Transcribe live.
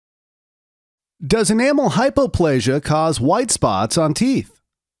Does enamel hypoplasia cause white spots on teeth?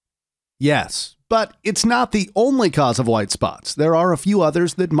 Yes, but it's not the only cause of white spots. There are a few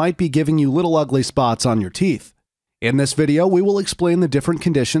others that might be giving you little ugly spots on your teeth. In this video, we will explain the different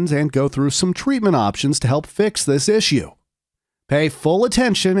conditions and go through some treatment options to help fix this issue. Pay full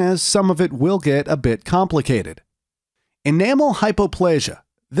attention as some of it will get a bit complicated. Enamel hypoplasia.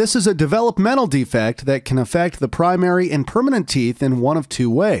 This is a developmental defect that can affect the primary and permanent teeth in one of two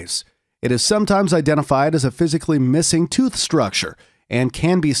ways. It is sometimes identified as a physically missing tooth structure and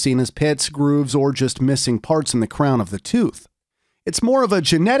can be seen as pits, grooves, or just missing parts in the crown of the tooth. It's more of a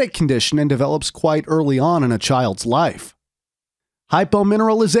genetic condition and develops quite early on in a child's life.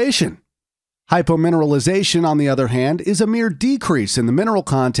 Hypomineralization. Hypomineralization, on the other hand, is a mere decrease in the mineral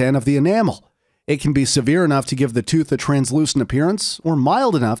content of the enamel. It can be severe enough to give the tooth a translucent appearance or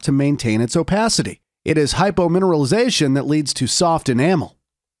mild enough to maintain its opacity. It is hypomineralization that leads to soft enamel.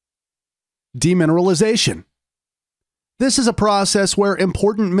 Demineralisation. This is a process where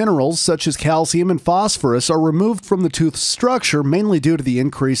important minerals such as calcium and phosphorus are removed from the tooth's structure, mainly due to the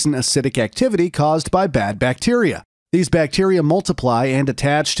increase in acidic activity caused by bad bacteria. These bacteria multiply and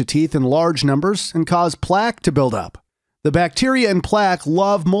attach to teeth in large numbers and cause plaque to build up. The bacteria and plaque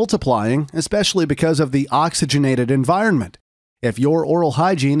love multiplying, especially because of the oxygenated environment. If your oral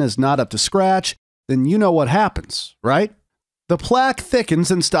hygiene is not up to scratch, then you know what happens, right? The plaque thickens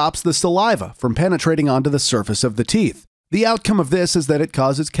and stops the saliva from penetrating onto the surface of the teeth. The outcome of this is that it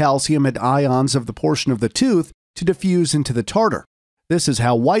causes calcium and ions of the portion of the tooth to diffuse into the tartar. This is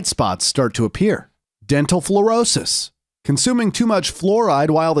how white spots start to appear. Dental fluorosis. Consuming too much fluoride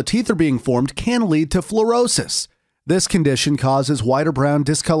while the teeth are being formed can lead to fluorosis. This condition causes white or brown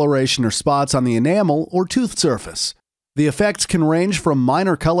discoloration or spots on the enamel or tooth surface. The effects can range from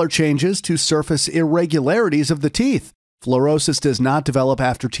minor color changes to surface irregularities of the teeth. Fluorosis does not develop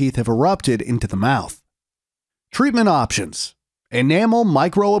after teeth have erupted into the mouth. Treatment options. Enamel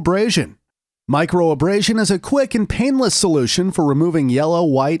Microabrasion. Microabrasion is a quick and painless solution for removing yellow,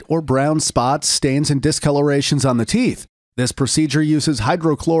 white, or brown spots, stains, and discolorations on the teeth. This procedure uses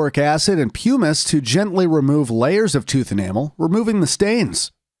hydrochloric acid and pumice to gently remove layers of tooth enamel, removing the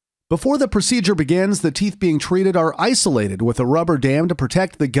stains. Before the procedure begins, the teeth being treated are isolated with a rubber dam to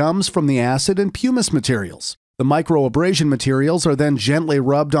protect the gums from the acid and pumice materials. The microabrasion materials are then gently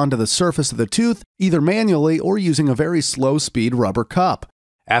rubbed onto the surface of the tooth, either manually or using a very slow-speed rubber cup.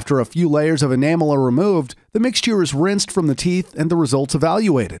 After a few layers of enamel are removed, the mixture is rinsed from the teeth and the results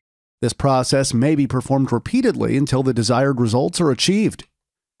evaluated. This process may be performed repeatedly until the desired results are achieved.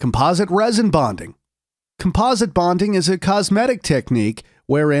 Composite resin bonding. Composite bonding is a cosmetic technique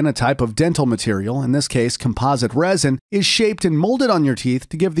wherein a type of dental material, in this case composite resin, is shaped and molded on your teeth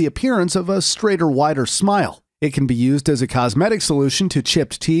to give the appearance of a straighter, wider smile. It can be used as a cosmetic solution to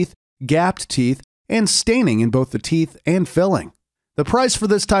chipped teeth, gapped teeth, and staining in both the teeth and filling. The price for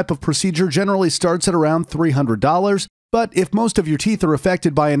this type of procedure generally starts at around $300, but if most of your teeth are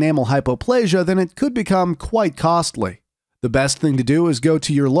affected by enamel hypoplasia, then it could become quite costly. The best thing to do is go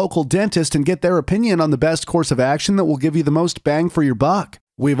to your local dentist and get their opinion on the best course of action that will give you the most bang for your buck.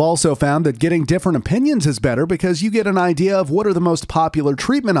 We've also found that getting different opinions is better because you get an idea of what are the most popular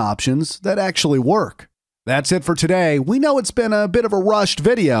treatment options that actually work. That's it for today. We know it's been a bit of a rushed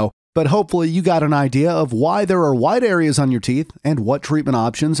video, but hopefully you got an idea of why there are white areas on your teeth and what treatment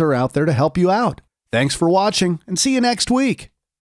options are out there to help you out. Thanks for watching, and see you next week.